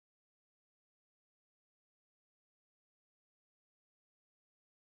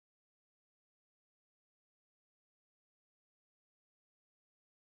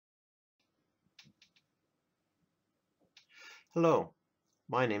Hello,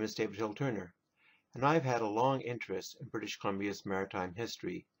 my name is David Hill Turner, and I've had a long interest in British Columbia's maritime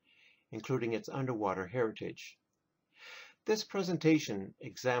history, including its underwater heritage. This presentation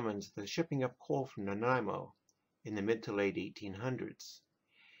examines the shipping of coal from Nanaimo in the mid to late 1800s.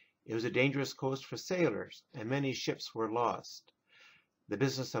 It was a dangerous coast for sailors, and many ships were lost. The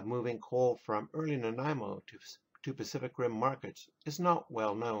business of moving coal from early Nanaimo to Pacific Rim markets is not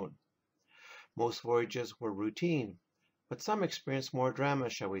well known. Most voyages were routine, but some experienced more drama,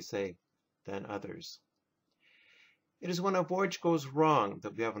 shall we say, than others. It is when a voyage goes wrong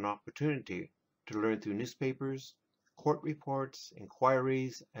that we have an opportunity to learn through newspapers, court reports,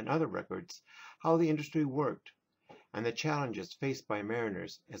 inquiries, and other records how the industry worked and the challenges faced by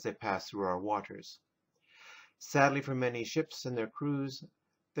mariners as they pass through our waters. Sadly for many ships and their crews,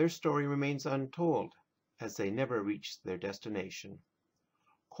 their story remains untold as they never reach their destination.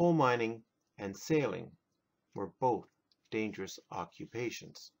 Coal mining and sailing were both dangerous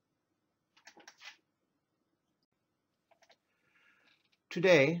occupations.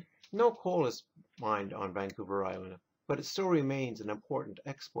 Today, no coal is mined on Vancouver Island, but it still remains an important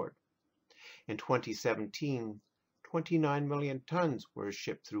export. In 2017, 29 million tons were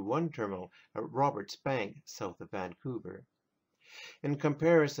shipped through one terminal at Roberts Bank, south of Vancouver. In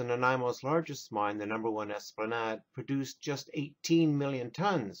comparison, Nanaimo's largest mine, the #1 Esplanade, produced just 18 million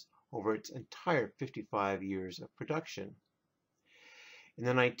tons over its entire 55 years of production. In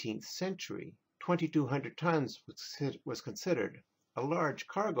the 19th century, 2,200 tons was considered a large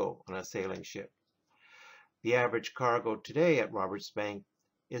cargo on a sailing ship. The average cargo today at Roberts Bank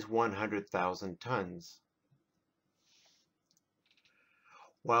is 100,000 tons.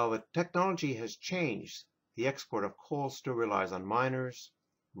 While the technology has changed, the export of coal still relies on miners,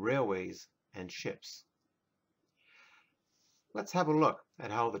 railways, and ships. Let's have a look at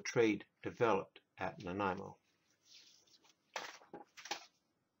how the trade developed at Nanaimo.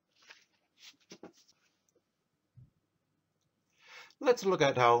 Let's look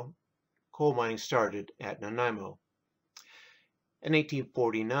at how coal mining started at Nanaimo. In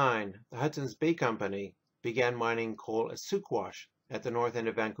 1849, the Hudson's Bay Company began mining coal at Suquash at the north end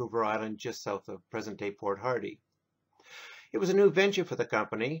of Vancouver Island, just south of present-day Port Hardy. It was a new venture for the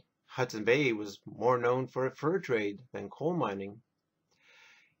company. Hudson Bay was more known for a fur trade than coal mining.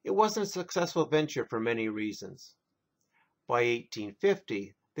 It wasn't a successful venture for many reasons. By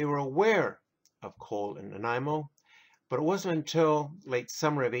 1850, they were aware of coal in Nanaimo, but it wasn't until late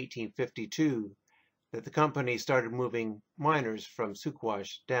summer of 1852 that the company started moving miners from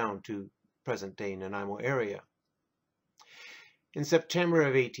Suquash down to present-day Nanaimo area. In September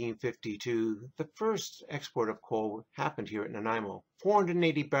of 1852, the first export of coal happened here at Nanaimo.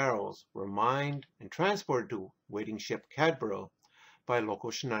 480 barrels were mined and transported to waiting ship Cadborough by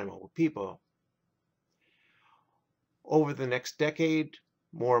local Nanaimo people. Over the next decade,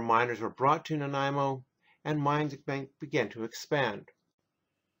 more miners were brought to Nanaimo, and mines began to expand.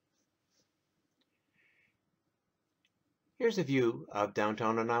 Here's a view of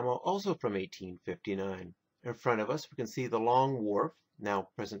downtown Nanaimo, also from 1859. In front of us, we can see the long wharf, now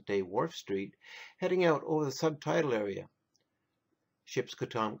present-day Wharf Street, heading out over the subtidal area. Ships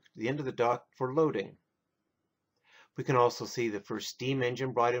could come to the end of the dock for loading. We can also see the first steam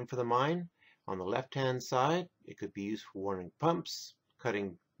engine brought in for the mine. On the left-hand side, it could be used for warming pumps,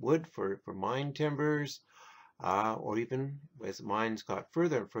 cutting wood for mine timbers, or even as mines got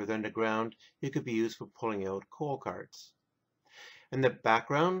further and further underground, it could be used for pulling out coal carts. In the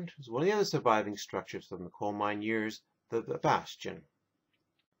background is one of the other surviving structures from the coal mine years, the bastion.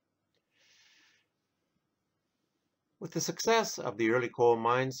 With the success of the early coal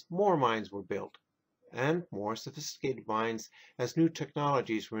mines, more mines were built, and more sophisticated mines as new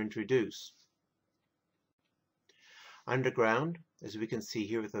technologies were introduced. Underground, as we can see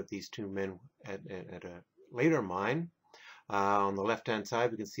here with these two men at a later mine, on the left-hand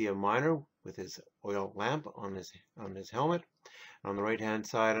side we can see a miner with his oil lamp on his helmet. On the right-hand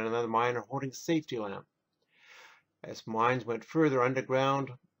side, another miner holding a safety lamp. As mines went further underground,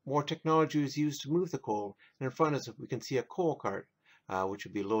 more technology was used to move the coal, and in front of us we can see a coal cart, which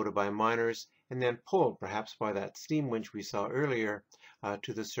would be loaded by miners and then pulled, perhaps by that steam winch we saw earlier,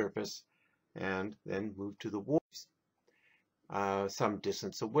 to the surface, and then moved to the wharves some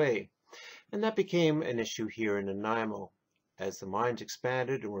distance away. And that became an issue here in Nanaimo. As the mines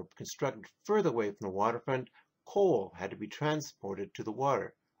expanded and were constructed further away from the waterfront, coal had to be transported to the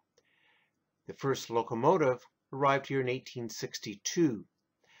water. The first locomotive arrived here in 1862,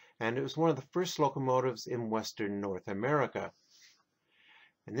 and it was one of the first locomotives in Western North America.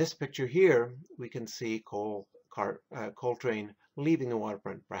 In this picture here, we can see coal train leaving the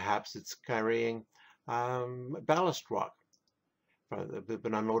waterfront. Perhaps it's carrying ballast rock. They've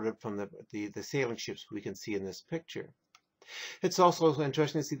been unloaded from the sailing ships we can see in this picture. It's also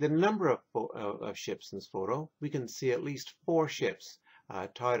interesting to see the number of ships in this photo. We can see at least 4 ships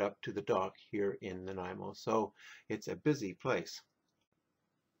tied up to the dock here in Nanaimo, so it's a busy place.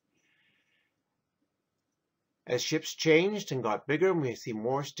 As ships changed and got bigger, and we see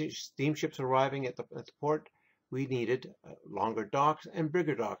more steamships arriving at the port, we needed longer docks and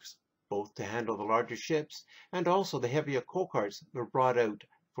bigger docks, both to handle the larger ships and also the heavier coal carts that were brought out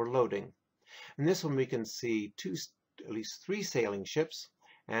for loading. In this one we can see at least 3 sailing ships,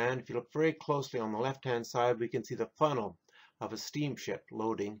 and if you look very closely on the left-hand side, we can see the funnel of a steamship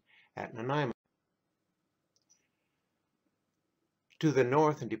loading at Nanaimo. To the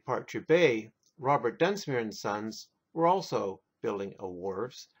north in Departure Bay, Robert Dunsmuir and Sons were also building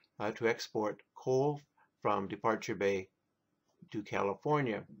wharves to export coal from Departure Bay to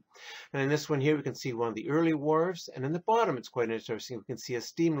California. And in this one here we can see one of the early wharves, and in the bottom it's quite interesting. We can see a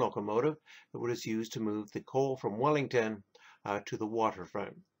steam locomotive that was used to move the coal from Wellington to the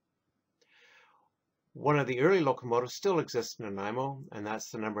waterfront. One of the early locomotives still exists in Nanaimo, and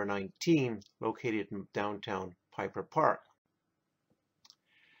that's the number 19, located in downtown Piper Park.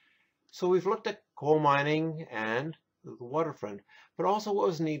 So we've looked at coal mining and the waterfront, but also what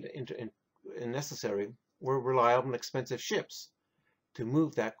was necessary were reliable and expensive ships to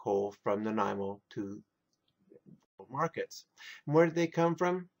move that coal from Nanaimo to markets. And where did they come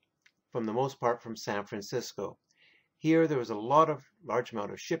from? For the most part from San Francisco. Here there was a large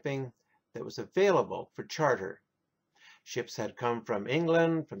amount of shipping that was available for charter. Ships had come from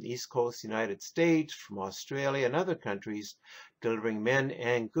England, from the East Coast United States, from Australia and other countries, delivering men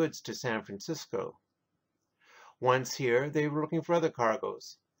and goods to San Francisco. Once here, they were looking for other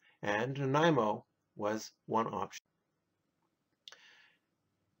cargoes, and Nanaimo was one option.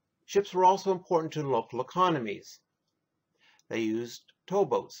 Ships were also important to local economies. They used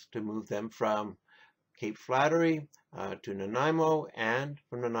towboats to move them from Cape Flattery to Nanaimo, and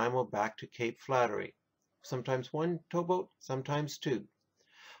from Nanaimo back to Cape Flattery. Sometimes 1 towboat, sometimes 2.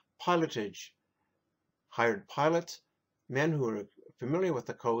 Pilotage hired pilots, men who were familiar with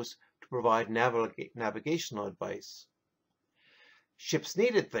the coast, to provide navigational advice. Ships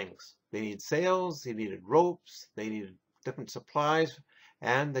needed things. They needed sails, they needed ropes, they needed different supplies,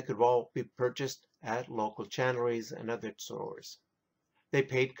 and they could all be purchased at local chandleries and other stores. They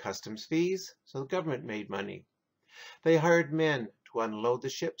paid customs fees, so the government made money. They hired men to unload the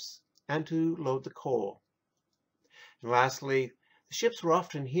ships and to load the coal. And lastly, the ships were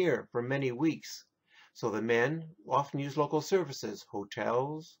often here for many weeks, so the men often used local services,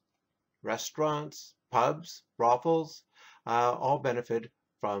 hotels, restaurants, pubs, brothels, all benefited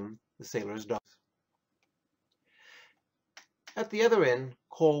from the sailors' docks. At the other end,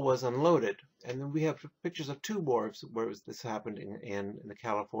 coal was unloaded, and then we have pictures of 2 wharves where this happened in the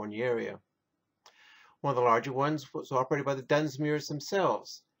California area. One of the larger ones was operated by the Dunsmuirs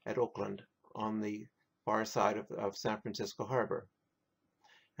themselves at Oakland on the far side of San Francisco Harbor.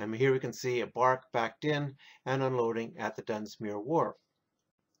 And here we can see a bark backed in and unloading at the Dunsmuir Wharf.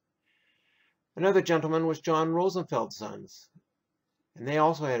 Another gentleman was John Rosenfeld's Sons, and they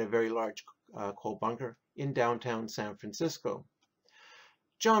also had a very large coal bunker in downtown San Francisco.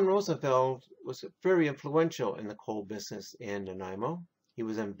 John Rosenfeld was very influential in the coal business in Nanaimo. He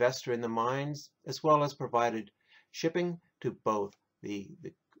was an investor in the mines, as well as provided shipping to both the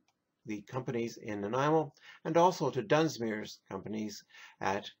companies in Nanaimo and also to Dunsmuir's companies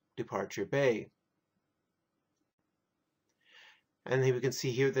at Departure Bay. And we can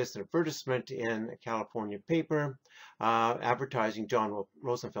see here there's an advertisement in a California paper advertising John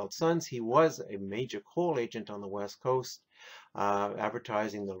Rosenfeld's Sons. He was a major coal agent on the West Coast,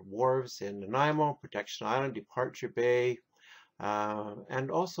 advertising the wharves in Nanaimo, Protection Island, Departure Bay, and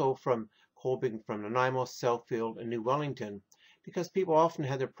also from coal being from Nanaimo, Southfield, and New Wellington, because people often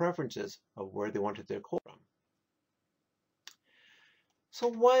had their preferences of where they wanted their coal from. So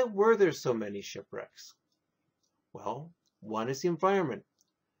why were there so many shipwrecks? Well, one is the environment.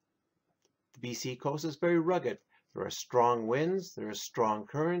 The BC coast is very rugged. There are strong winds, there are strong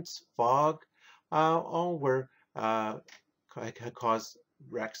currents, fog, all were cause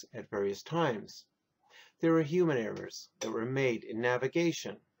wrecks at various times. There were human errors that were made in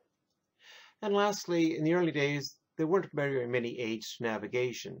navigation. And lastly, in the early days, there weren't very many aids to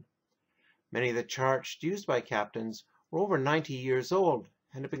navigation. Many of the charts used by captains were over 90 years old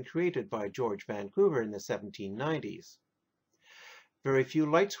and had been created by George Vancouver in the 1790s. Very few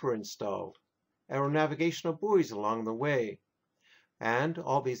lights were installed. There were navigational buoys along the way, and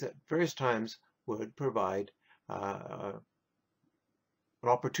all these at various times would provide an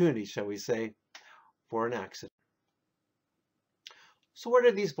opportunity, shall we say, for an accident. So where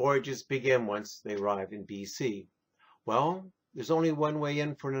did these voyages begin once they arrived in BC? Well, there's only one way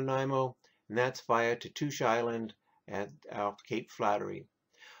in for Nanaimo, and that's via Tatoosh Island off Cape Flattery.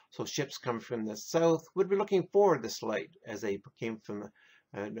 So ships come from the south would be looking forward this light as they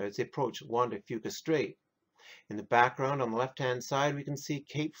approach Juan de Fuca Strait. In the background on the left-hand side, we can see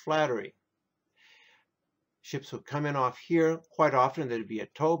Cape Flattery. Ships would come in off here. Quite often there'd be a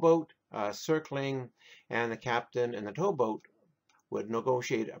towboat circling, and the captain and the towboat would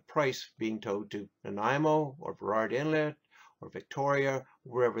negotiate a price being towed to Nanaimo or Burrard Inlet or Victoria,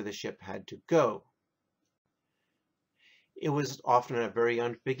 wherever the ship had to go. It was often a very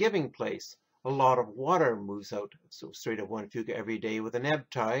unforgiving place. A lot of water moves out so Strait of Juan de Fuca every day with an ebb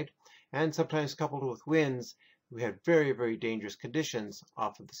tide, and sometimes coupled with winds, we had very, very dangerous conditions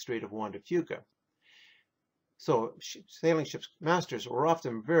off of the Strait of Juan de Fuca. So sailing ships masters were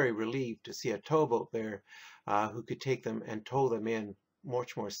often very relieved to see a towboat there who could take them and tow them in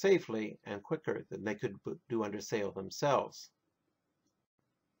much more safely and quicker than they could do under sail themselves.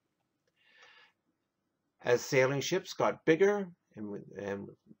 As sailing ships got bigger and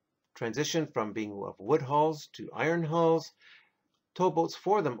transitioned from being of wood hulls to iron hulls, towboats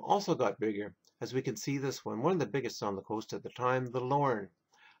for them also got bigger. As we can see this one of the biggest on the coast at the time, the Lorne,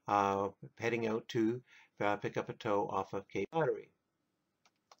 heading out to pick up a tow off of Cape Flattery.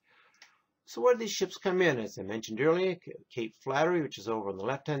 So where do these ships come in? As I mentioned earlier, Cape Flattery, which is over on the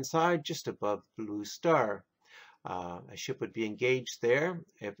left-hand side, just above Blue Star. A ship would be engaged there.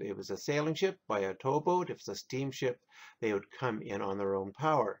 If it was a sailing ship, by a towboat. If it's a steamship, they would come in on their own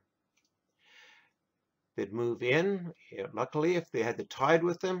power. They'd move in. Luckily, if they had the tide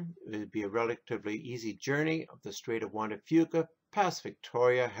with them, it would be a relatively easy journey up the Strait of Juan de Fuca, past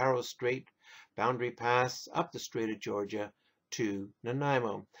Victoria, Harrow Strait, Boundary Pass, up the Strait of Georgia to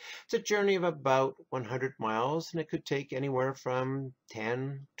Nanaimo. It's a journey of about 100 miles, and it could take anywhere from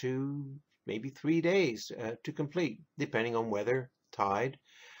 10 to maybe 3 days to complete, depending on weather, tide,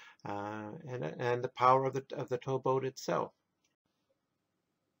 and the power of the towboat itself.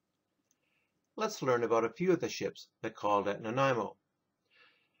 Let's learn about a few of the ships that called at Nanaimo.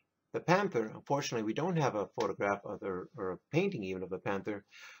 The Panther, unfortunately we don't have a photograph of or a painting even of the Panther,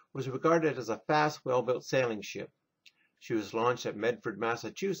 was regarded as a fast, well-built sailing ship. She was launched at Medford,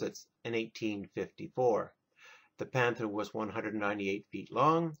 Massachusetts in 1854. The Panther was 198 feet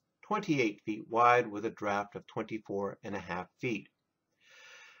long, 28 feet wide, with a draft of 24.5 feet.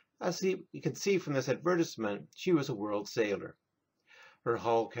 As you can see from this advertisement, she was a world sailor. Her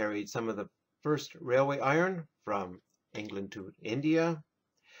hull carried some of the first railway iron from England to India.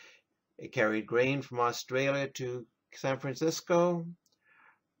 It carried grain from Australia to San Francisco,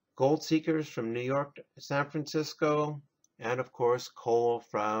 gold seekers from New York to San Francisco, and of course coal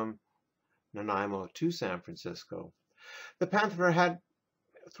from Nanaimo to San Francisco. The Panther had,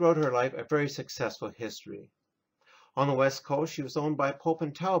 throughout her life, a very successful history. On the west coast, she was owned by Pope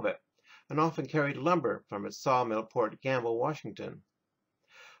and Talbot, and often carried lumber from its sawmill at Port Gamble, Washington.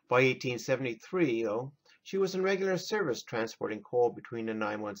 By 1873, though, she was in regular service transporting coal between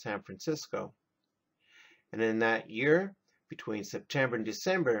Nanaimo and San Francisco. And in that year, between September and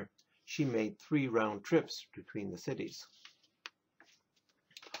December, she made 3 round trips between the cities.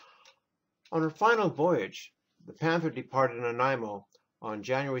 On her final voyage, the Panther departed Nanaimo on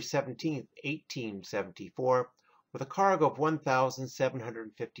January 17, 1874, with a cargo of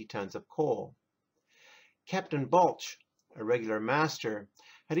 1,750 tons of coal. Captain Balch, a regular master,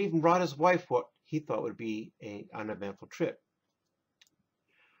 had even brought his wife what he thought would be an uneventful trip.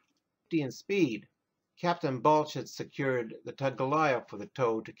 In speed, Captain Balch had secured the tug Goliath for the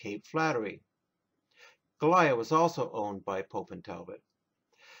tow to Cape Flattery. Goliath was also owned by Pope and Talbot.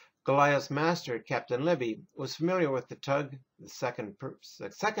 Goliath's master, Captain Libby, was familiar with the tug, the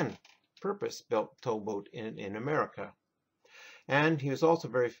second purpose-built towboat in America. And he was also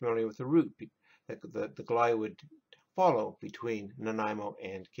very familiar with the route that the Goliath would follow between Nanaimo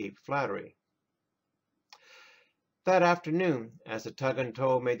and Cape Flattery. That afternoon, as the tug and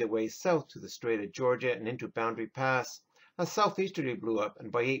tow made their way south to the Strait of Georgia and into Boundary Pass, a southeasterly blew up,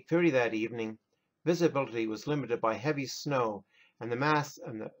 and by 8:30 that evening, visibility was limited by heavy snow, and the mast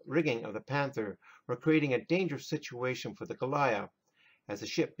and the rigging of the Panther were creating a dangerous situation for the Goliath as the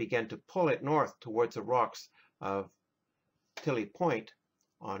ship began to pull it north towards the rocks of Tilly Point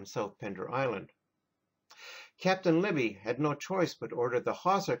on South Pender Island. Captain Libby had no choice but order the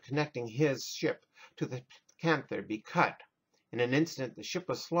hawser connecting his ship to the Panther be cut. In an instant, the ship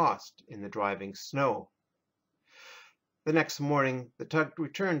was lost in the driving snow. The next morning, the tug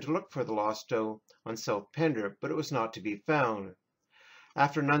returned to look for the lost tow on South Pender, but it was not to be found.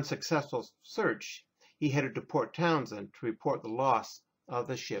 After an unsuccessful search, he headed to Port Townsend to report the loss of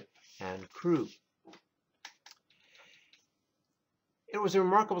the ship and crew. It was a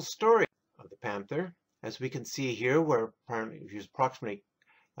remarkable story of the Panther, as we can see here, where apparently she was approximately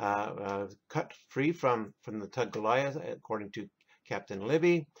cut free from the tug Goliath, according to Captain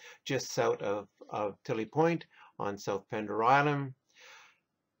Libby, just south of Tilly Point on South Pender Island.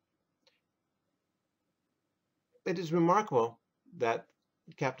 It is remarkable that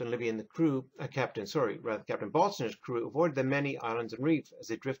Captain Libby and the crew, Captain Balsner's crew, avoided the many islands and reefs as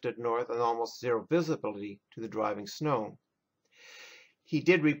they drifted north on almost zero visibility to the driving snow. He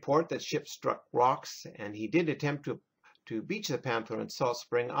did report that ships struck rocks, and he did attempt to beach the Panther on Salt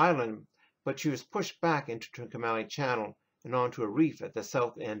Spring Island, but she was pushed back into Trincomalee Channel and onto a reef at the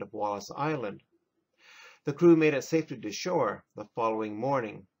south end of Wallis Island. The crew made it safely to shore the following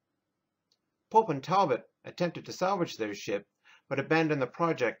morning. Pope and Talbot attempted to salvage their ship, but abandoned the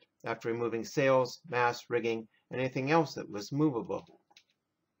project after removing sails, masts, rigging, and anything else that was movable.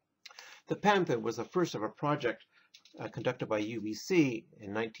 The Panther was the first of a project conducted by UBC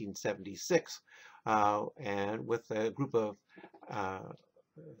in 1976, and with a group of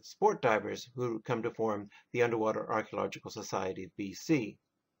sport divers who would come to form the Underwater Archaeological Society of BC.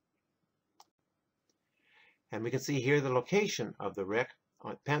 And we can see here the location of the wreck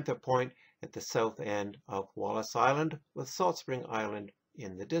on Panther Point at the south end of Wallis Island, with Salt Spring Island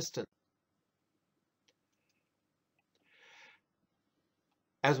in the distance.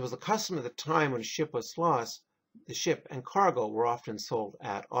 As was the custom at the time when a ship was lost, the ship and cargo were often sold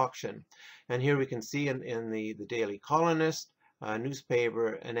at auction. And here we can see in the Daily Colonist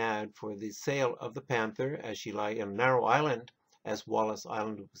newspaper an ad for the sale of the Panther as she lay on Narrow Island, as Wallis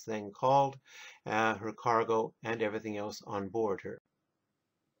Island was then called, her cargo and everything else on board her.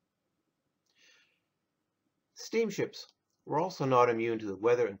 Steamships were also not immune to the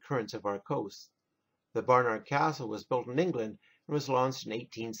weather and currents of our coast. The Barnard Castle was built in England and was launched in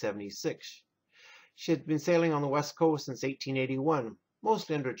 1876. She had been sailing on the west coast since 1881,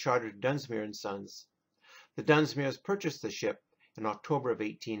 mostly under a charter to Dunsmuir and Sons. The Dunsmuirs purchased the ship in October of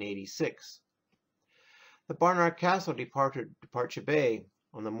 1886. The Barnard Castle departed Departure Bay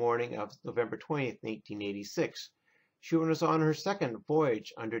on the morning of November 20th, 1886. She was on her second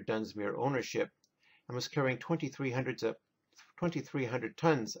voyage under Dunsmuir ownership and was carrying 2,300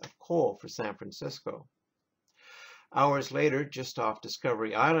 tons of coal for San Francisco. Hours later, just off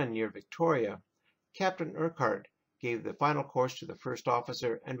Discovery Island near Victoria, Captain Urquhart gave the final course to the first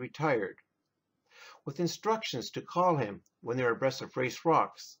officer and retired, with instructions to call him when they were abreast of Race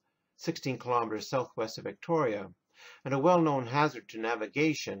Rocks, 16 kilometers southwest of Victoria, and a well-known hazard to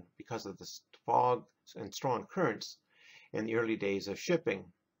navigation because of the fog and strong currents in the early days of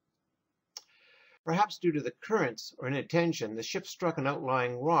shipping. Perhaps due to the currents or inattention, the ship struck an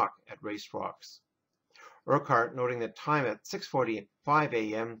outlying rock at Race Rocks. Urquhart, noting the time at 6:45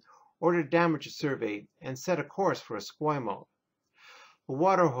 a.m., ordered damage survey and set a course for Esquimalt. The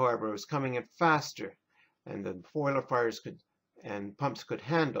water, however, was coming in faster and the boiler fires and pumps could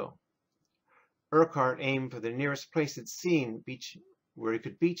handle. Urquhart aimed for the nearest place at seen where he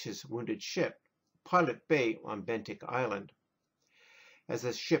could beach his wounded ship, Pilot Bay on Bentinck Island. As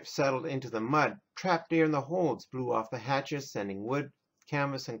the ship settled into the mud, trapped air in the holds blew off the hatches, sending wood,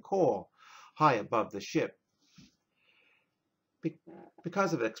 canvas, and coal high above the ship.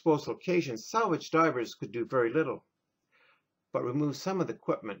 Because of exposed locations, salvage divers could do very little, but remove some of the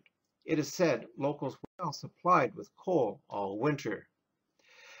equipment. It is said locals were well supplied with coal all winter.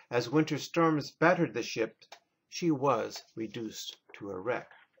 As winter storms battered the ship, she was reduced to a wreck.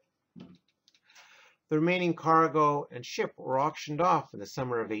 The remaining cargo and ship were auctioned off in the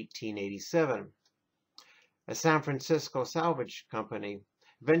summer of 1887. A San Francisco salvage company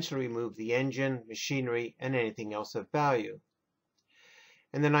eventually removed the engine, machinery, and anything else of value.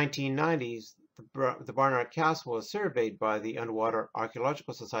 In the 1990s, the Barnard Castle was surveyed by the Underwater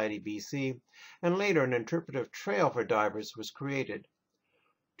Archaeological Society BC, and later an interpretive trail for divers was created.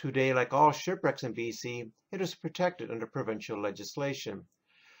 Today, like all shipwrecks in BC, it is protected under provincial legislation.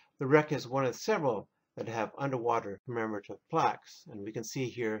 The wreck is one of several that have underwater commemorative plaques, and we can see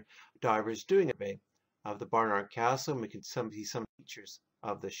here divers doing a survey of the Barnard Castle, and we can see some features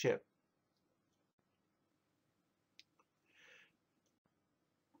of the ship.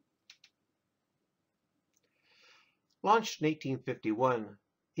 Launched in 1851,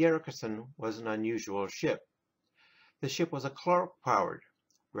 the Erickson was an unusual ship. The ship was a Clark-powered.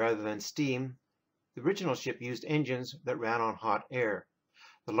 Rather than steam, the original ship used engines that ran on hot air.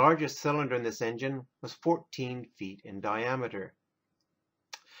 The largest cylinder in this engine was 14 feet in diameter.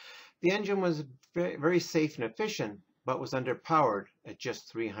 The engine was very safe and efficient, but was underpowered at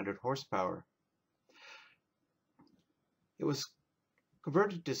just 300 horsepower. It was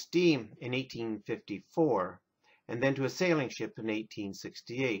converted to steam in 1854 and then to a sailing ship in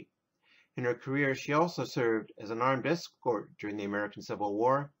 1868. In her career, she also served as an armed escort during the American Civil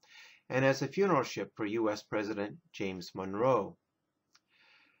War and as a funeral ship for U.S. President James Monroe.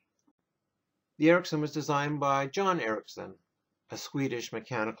 The Ericsson was designed by John Ericsson, a Swedish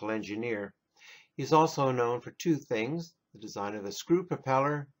mechanical engineer. He's also known for two things: the design of the screw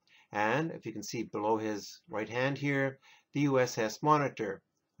propeller and, if you can see below his right hand here, the USS Monitor,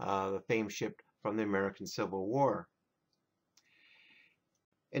 the famed ship from the American Civil War.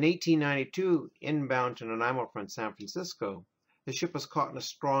 In 1892, inbound to Nanaimo from San Francisco, the ship was caught in a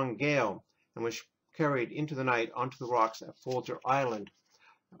strong gale and was carried into the night onto the rocks at Folger Island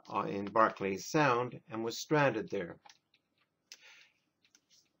in Barclays Sound and was stranded there.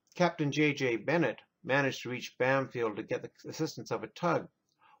 Captain J.J. Bennett managed to reach Bamfield to get the assistance of a tug.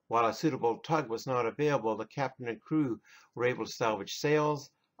 While a suitable tug was not available, the captain and crew were able to salvage sails,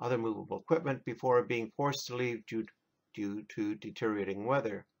 other movable equipment before being forced to leave due to deteriorating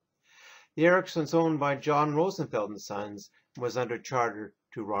weather. The Ericsson's, owned by John Rosenfeld and Sons, was under charter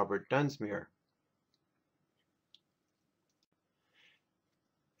to Robert Dunsmuir.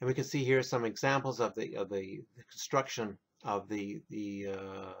 And we can see here some examples of the construction of the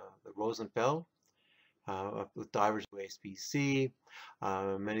Rosenfeld with divers of SPC.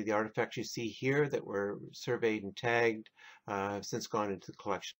 Many of the artifacts you see here that were surveyed and tagged have since gone into the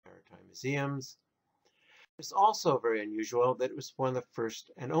collection of maritime museums. It's also very unusual that it was one of the first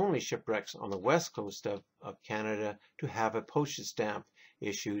and only shipwrecks on the west coast of Canada to have a postage stamp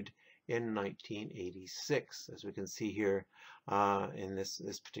issued in 1986, as we can see here in this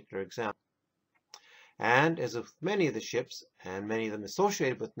particular example. And as with many of the ships, and many of them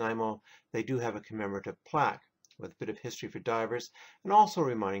associated with Nanaimo, they do have a commemorative plaque with a bit of history for divers, and also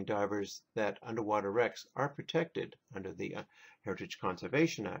reminding divers that underwater wrecks are protected under the Heritage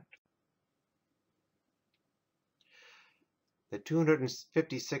Conservation Act. The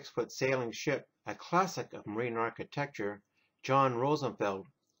 256-foot sailing ship, a classic of marine architecture, John Rosenfeld,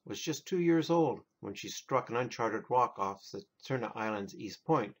 was just 2 years old when she struck an uncharted rock off Saturna Island's east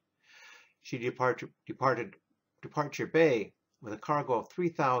point. She departed Departure Bay with a cargo of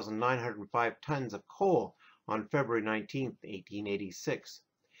 3,905 tons of coal on February 19, 1886.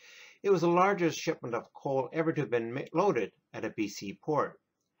 It was the largest shipment of coal ever to have been loaded at a BC port.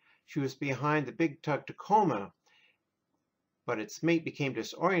 She was behind the big tug Tacoma, but its mate became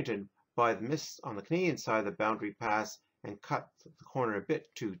disoriented by the mist on the Canadian side of the Boundary Pass and cut the corner a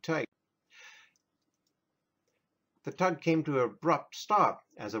bit too tight. The tug came to an abrupt stop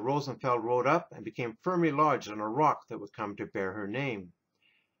as the Rosenfeld rode up and became firmly lodged on a rock that would come to bear her name.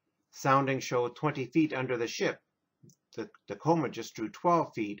 Sounding showed 20 feet under the ship. The Tacoma just drew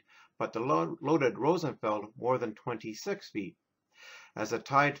 12 feet, but the loaded Rosenfeld more than 26 feet. As the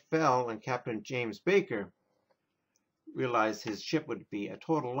tide fell and Captain James Baker realized his ship would be a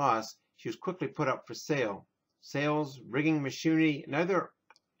total loss, she was quickly put up for sale. Sails, rigging, machinery, and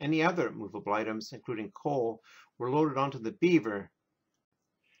any other movable items, including coal, were loaded onto the Beaver,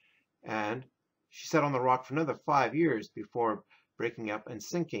 and she sat on the rock for another 5 years before breaking up and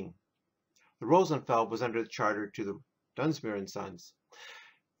sinking. The Rosenfeld was under the charter to the Dunsmuir and Sons.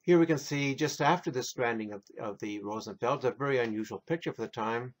 Here we can see, just after the stranding of the Rosenfeld, a very unusual picture for the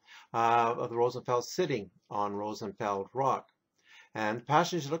time of the Rosenfeld sitting on Rosenfeld Rock. And the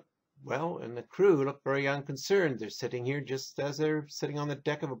passengers look, well, and the crew look very unconcerned. They're sitting here just as they're sitting on the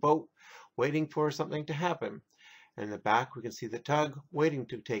deck of a boat, waiting for something to happen. And in the back, we can see the tug waiting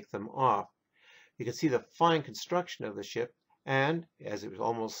to take them off. You can see the fine construction of the ship, and as it was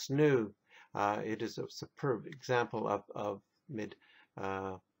almost new, it is a superb example of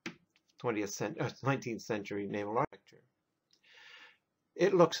mid-19th century naval architecture.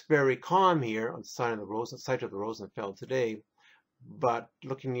 It looks very calm here on the site of the Rosenfeld today, but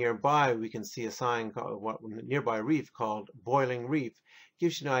looking nearby, we can see a sign called nearby reef called Boiling Reef.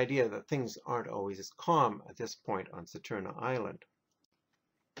 Gives you an idea that things aren't always as calm at this point on Saturna Island.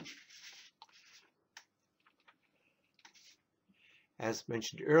 As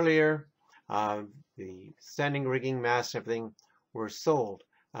mentioned earlier, the standing rigging, mast, and everything were sold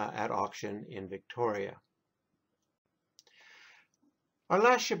at auction in Victoria. Our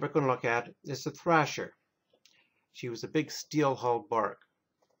last ship we're going to look at is the Thrasher. She was a big steel-hulled bark.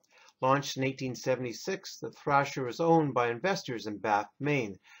 Launched in 1876, the Thrasher was owned by investors in Bath,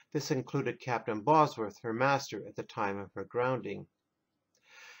 Maine. This included Captain Bosworth, her master, at the time of her grounding.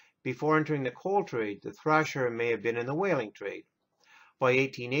 Before entering the coal trade, the Thrasher may have been in the whaling trade. By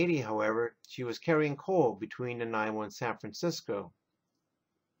 1880, however, she was carrying coal between Nanaimo and San Francisco.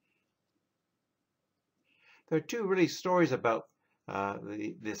 There are two really stories about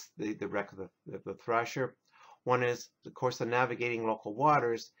the wreck of the Thrasher. One is, of course, the navigating local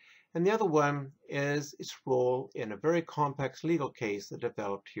waters, and the other one is its role in a very complex legal case that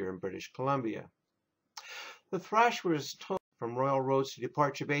developed here in British Columbia. The Thrasher was towed from Royal Roads to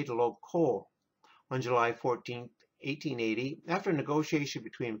Departure Bay to load coal on July 14, 1880, after a negotiation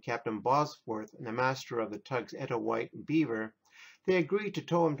between Captain Bosworth and the master of the tugs Etta White and Beaver. They agreed to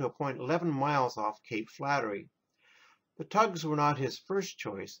tow him to a point 11 miles off Cape Flattery. The tugs were not his first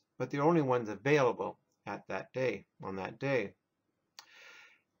choice, but the only ones available on that day.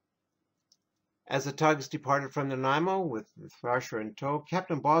 As the tugs departed from Nanaimo with the Thrasher in tow,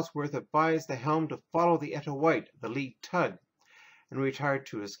 Captain Bosworth advised the helm to follow the Etta White, the lead tug, and retired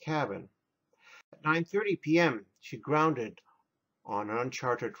to his cabin. At 9:30 p.m., she grounded on an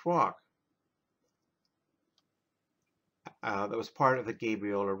uncharted rock that was part of the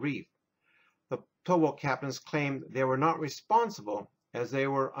Gabriola Reef. The towboat captains claimed they were not responsible as they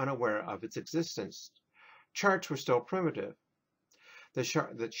were unaware of its existence. Charts were still primitive. The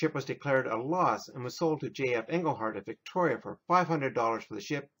ship was declared a loss and was sold to J.F. Engelhart of Victoria for $500 for the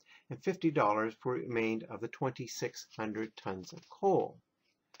ship and $50 for what remained of the 2,600 tons of coal.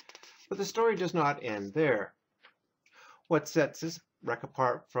 But the story does not end there. What sets this wreck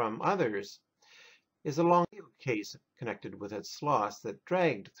apart from others is a long legal case connected with its loss that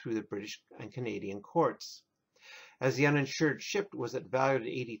dragged through the British and Canadian courts. As the uninsured ship was valued at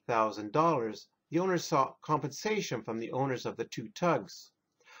 $80,000, the owners sought compensation from the owners of the two tugs.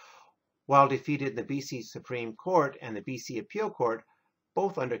 While defeated in the BC Supreme Court and the BC Appeal Court,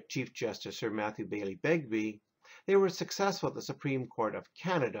 both under Chief Justice Sir Matthew Bailey Begbie, they were successful at the Supreme Court of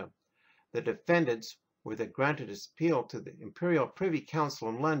Canada. The defendants were granted appeal to the Imperial Privy Council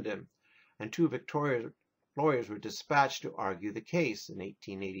in London, and two Victorian lawyers were dispatched to argue the case in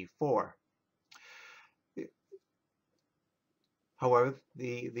 1884. However,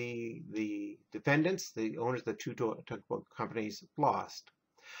 the defendants, the owners of the two tugboat companies, lost.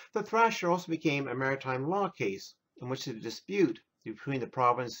 The Thrasher also became a maritime law case in which the dispute between the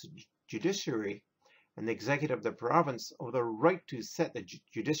province judiciary and the executive of the province over the right to set the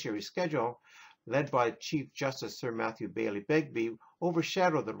judiciary schedule, led by Chief Justice Sir Matthew Bailey Begbie,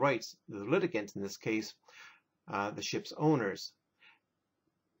 overshadowed the rights of the litigants, in this case, the ship's owners.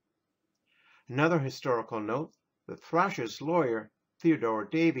 Another historical note, the Thrasher's lawyer, Theodore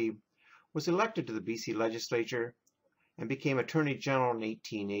Davie, was elected to the BC legislature and became Attorney General in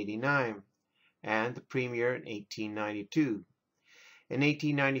 1889 and the Premier in 1892. In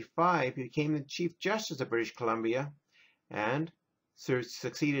 1895, he became the Chief Justice of British Columbia and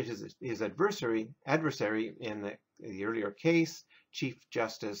succeeded his adversary in the earlier case, Chief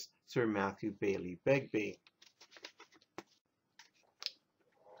Justice Sir Matthew Bailey Begbie.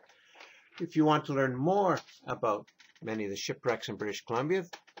 If you want to learn more about many of the shipwrecks in British Columbia,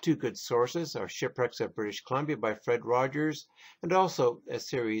 two good sources are Shipwrecks of British Columbia by Fred Rogers, and also a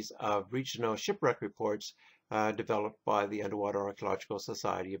series of regional shipwreck reports developed by the Underwater Archaeological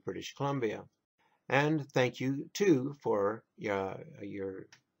Society of British Columbia. And thank you, too, for your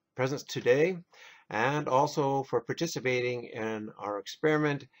presence today, and also for participating in our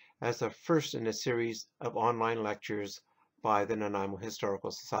experiment as the first in a series of online lectures by the Nanaimo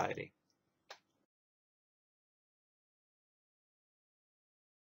Historical Society.